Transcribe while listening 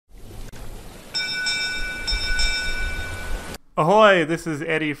Ahoy, this is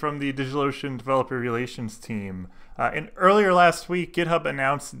Eddie from the DigitalOcean Developer Relations team. And earlier last week, GitHub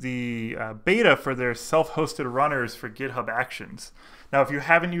announced the beta for their self-hosted runners for GitHub Actions. Now, if you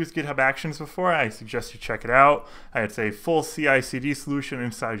haven't used GitHub Actions before, I suggest you check it out. It's a full CI/CD solution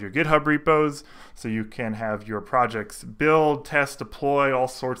inside your GitHub repos, so you can have your projects build, test, deploy, all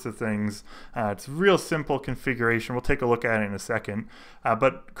sorts of things. It's real simple configuration. We'll take a look at it in a second.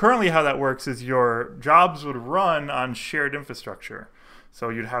 But currently how that works is your jobs would run on shared infrastructure. So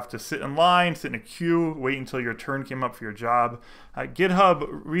you'd have to sit in line, sit in a queue, wait until your turn came up for your job. GitHub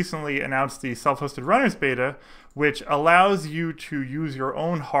recently announced the self-hosted runners beta, which allows you to use your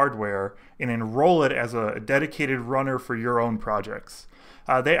own hardware and enroll it as a dedicated runner for your own projects.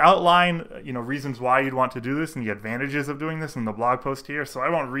 They outline, reasons why you'd want to do this and the advantages of doing this in the blog post here. So I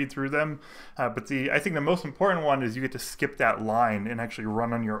won't read through them, but I think the most important one is you get to skip that line and actually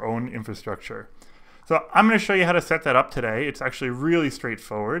run on your own infrastructure. So I'm going to show you how to set that up today. It's actually really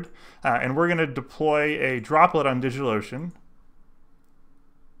straightforward, and we're going to deploy a droplet on DigitalOcean.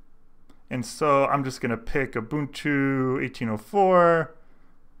 And so I'm just going to pick Ubuntu 18.04.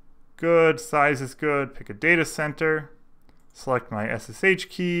 Good, size is good. Pick a data center. Select my SSH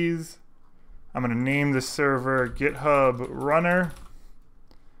keys. I'm going to name the server GitHub Runner,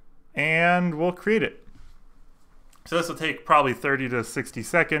 and we'll create it. So this will take probably 30 to 60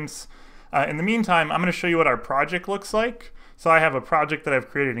 seconds. In the meantime, I'm going to show you what our project looks like. So I have a project that I've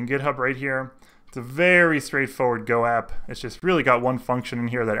created in GitHub right here. It's a very straightforward Go app. It's just really got one function in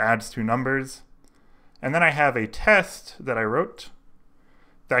here that adds two numbers. And then I have a test that I wrote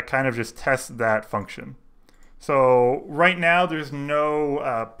that kind of just tests that function. So right now there's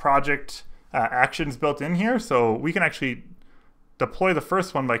no project actions built in here. So we can actually deploy the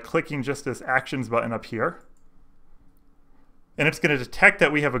first one by clicking just this actions button up here. And it's going to detect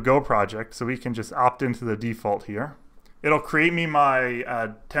that we have a Go project, so we can just opt into the default here. It'll create me my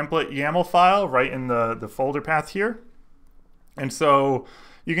template YAML file right in the folder path here. And so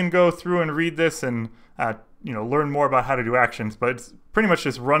you can go through and read this and learn more about how to do actions, but it's pretty much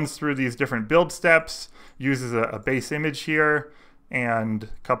just runs through these different build steps, uses a base image here, and a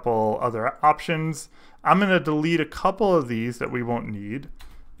couple other options. I'm going to delete a couple of these that we won't need,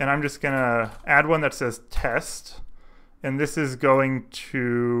 and I'm just going to add one that says test. And this is going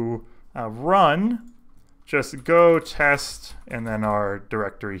to run just go test and then our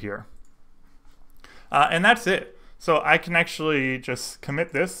directory here. And that's it. So I can actually just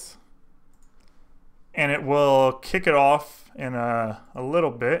commit this and it will kick it off in a little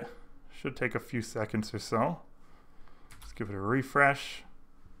bit. Should take a few seconds or so. Let's give it a refresh.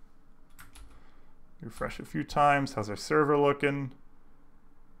 Refresh a few times. How's our server looking?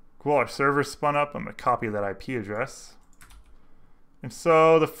 Cool, our server spun up. I'm going to copy that IP address. And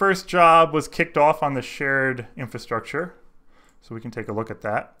so the first job was kicked off on the shared infrastructure. So we can take a look at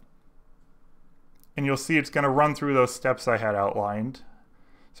that. And you'll see it's going to run through those steps I had outlined.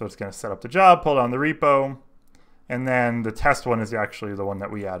 So it's going to set up the job, pull down the repo, and then the test one is actually the one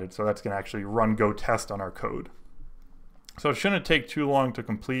that we added. So that's going to actually run go test on our code. So it shouldn't take too long to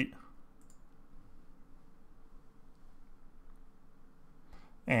complete.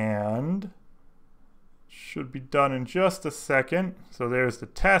 And should be done in just a second. So there's the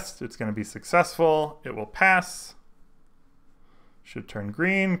test. It's going to be successful. It will pass. Should turn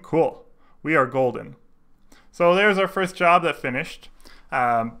green. Cool. We are golden. So there's our first job that finished.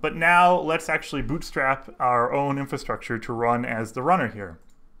 But now let's actually bootstrap our own infrastructure to run as the runner here.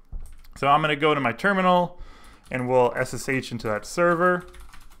 So I'm going to go to my terminal and we'll SSH into that server.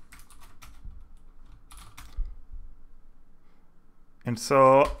 And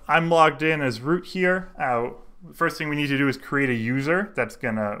so I'm logged in as root here. The first thing we need to do is create a user that's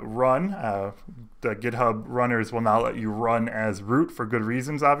going to run. The GitHub runners will not let you run as root for good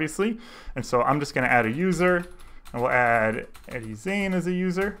reasons, obviously. And so I'm just going to add a user. And we'll add Eddie Zane as a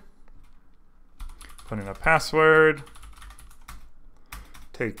user. Put in a password.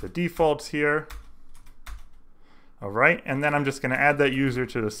 Take the defaults here. All right. And then I'm just going to add that user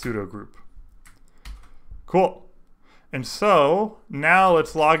to the sudo group. Cool. And so now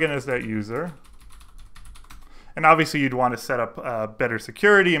let's log in as that user. And obviously you'd want to set up better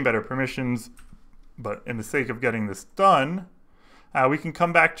security and better permissions. But in the sake of getting this done, we can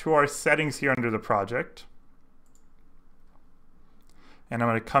come back to our settings here under the project. And I'm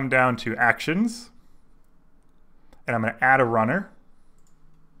going to come down to actions. And I'm going to add a runner.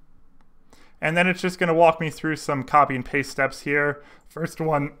 And then it's just going to walk me through some copy and paste steps here. First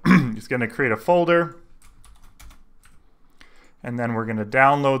one is going to create a folder. And then we're going to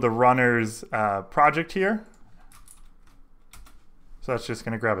download the runner's project here. So that's just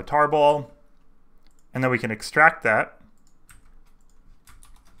going to grab a tarball. And then we can extract that.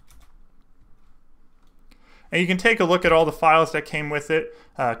 And you can take a look at all the files that came with it,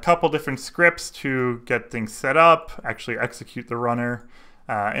 a couple different scripts to get things set up, actually execute the runner.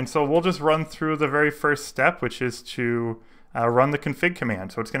 And so we'll just run through the very first step, which is to run the config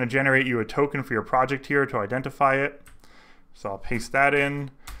command. So it's going to generate you a token for your project here to identify it. So I'll paste that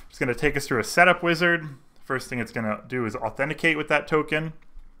in. It's going to take us through a setup wizard. First thing it's going to do is authenticate with that token.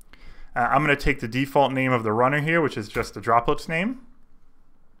 I'm going to take the default name of the runner here, which is just the droplet's name.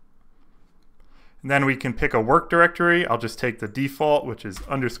 And then we can pick a work directory. I'll just take the default, which is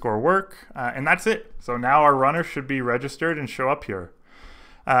 _work, and that's it. So now our runner should be registered and show up here.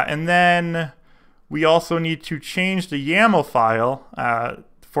 And then we also need to change the YAML file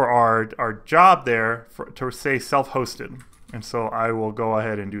for our job there to say self-hosted. And so I will go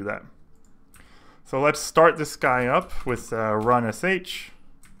ahead and do that. So let's start this guy up with run sh.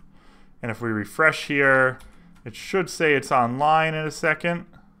 And if we refresh here, it should say it's online in a second.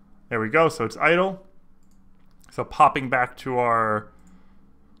 There we go, so it's idle. So popping back to our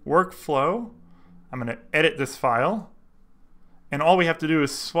workflow, I'm going to edit this file. And all we have to do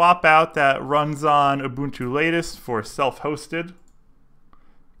is swap out that runs on Ubuntu latest for self-hosted.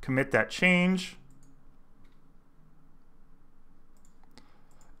 Commit that change.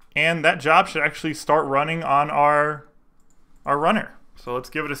 And that job should actually start running on our runner. So let's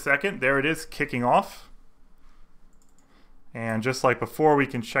give it a second. There it is, kicking off. And just like before, we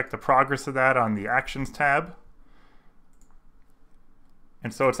can check the progress of that on the Actions tab.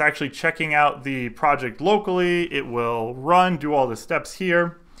 And so it's actually checking out the project locally. It will run, do all the steps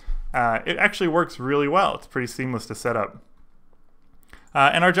here. It actually works really well. It's pretty seamless to set up.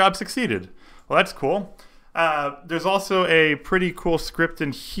 And our job succeeded. Well, that's cool. There's also a pretty cool script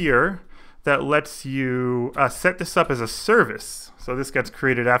in here that lets you set this up as a service. So this gets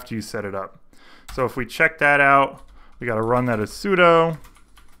created after you set it up. So if we check that out, we got to run that as sudo.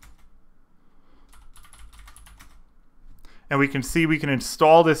 And we can see we can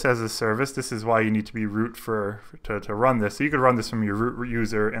install this as a service. This is why you need to be root to run this. So you could run this from your root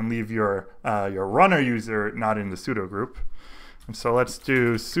user and leave your runner user not in the sudo group. And so let's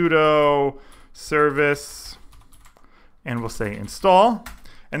do sudo service, and we'll say install.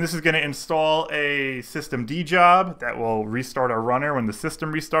 And this is going to install a systemd job that will restart our runner when the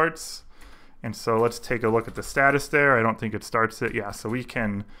system restarts. And so let's take a look at the status there. I don't think it starts it. Yeah, so we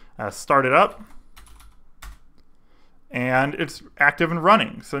can start it up. And it's active and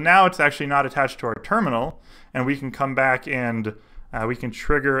running. So now it's actually not attached to our terminal. And we can come back and we can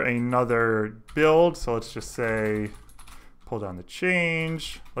trigger another build. So let's just say, pull down the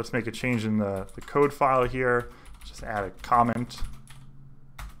change. Let's make a change in the code file here. Just add a comment.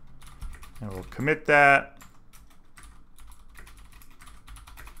 And we'll commit that.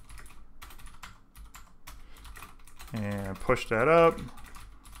 And push that up.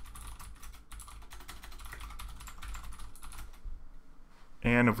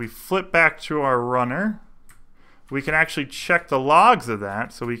 And if we flip back to our runner, we can actually check the logs of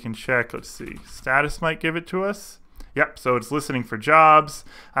that. So we can check, let's see, status might give it to us. Yep, so it's listening for jobs.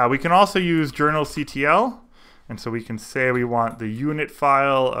 We can also use journalctl. And so we can say we want the unit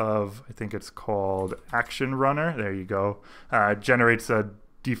file of, I think it's called action runner. There you go. Generates a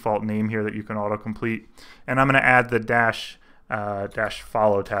default name here that you can autocomplete. And I'm going to add the dash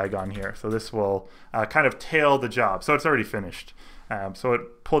follow tag on here. So this will kind of tail the job. So it's already finished. So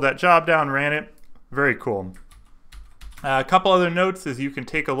it pulled that job down, ran it. Very cool. A couple other notes is you can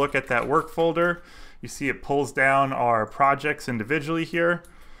take a look at that work folder. You see it pulls down our projects individually here.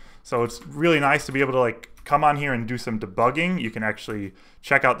 So it's really nice to be able to come on here and do some debugging. You can actually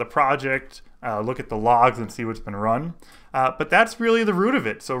check out the project, look at the logs and see what's been run. But that's really the root of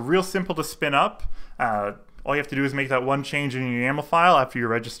it. So real simple to spin up. All you have to do is make that one change in your YAML file after you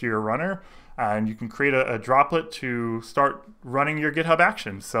register your runner. And you can create a droplet to start running your GitHub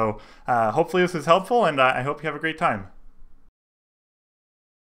Actions. So hopefully this is helpful, and I hope you have a great time.